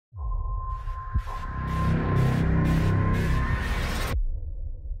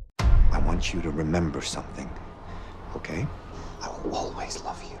I want you to remember something, okay? I will always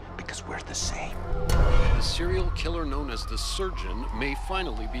love you because we're the same. The serial killer known as the Surgeon may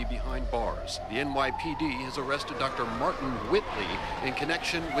finally be behind bars. The NYPD has arrested Dr. Martin Whitley in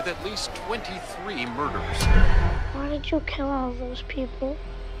connection with at least 23 murders. Why did you kill all those people?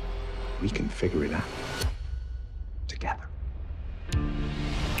 We can figure it out together.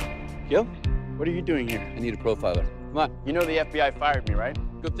 Gil, what are you doing here? I need a profiler. Come on. You know the FBI fired me, right?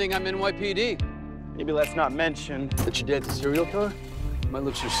 Good thing I'm NYPD. Maybe let's not mention That your dad's a serial killer? My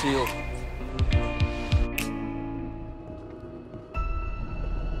lips are sealed.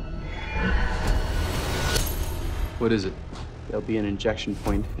 What is it? there'll be an injection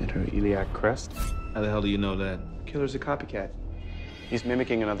point at her iliac crest. How the hell do you know that? Killer's a copycat. He's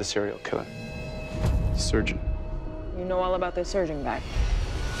mimicking another serial killer. Surgeon. You know all about the surgeon guy.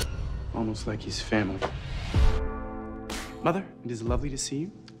 Almost like he's family. Mother, it is lovely to see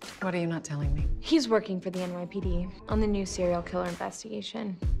you. What are you not telling me? He's working for the NYPD on the new serial killer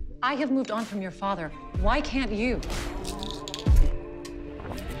investigation. I have moved on from your father. Why can't you?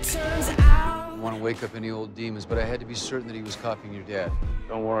 I don't want to wake up any old demons, but I had to be certain that he was copying your dad.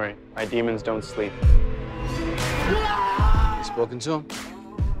 Don't worry, my demons don't sleep. You spoken to him?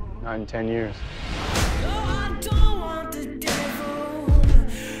 Not in 10 years.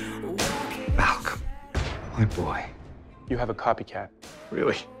 Malcolm, my boy. You have a copycat.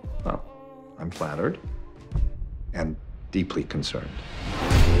 Really? Well, I'm flattered and deeply concerned.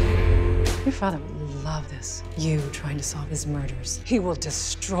 Your father would love this. You trying to solve his murders. He will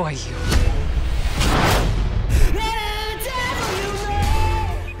destroy you.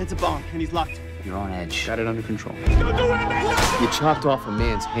 It's a bomb, and he's locked. You're on edge. Got it under control. You chopped off a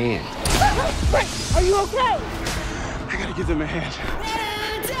man's hand. Are you okay? I gotta give them a hand.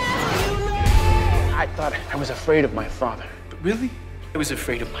 I thought I was afraid of my father. But really, I was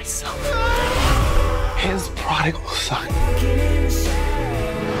afraid of myself. His prodigal son.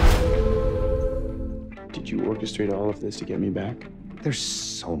 Did you orchestrate all of this to get me back? There's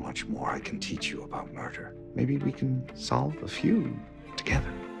so much more I can teach you about murder. Maybe we can solve a few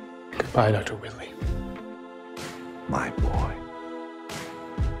together. Goodbye, Dr. Whitley. My boy.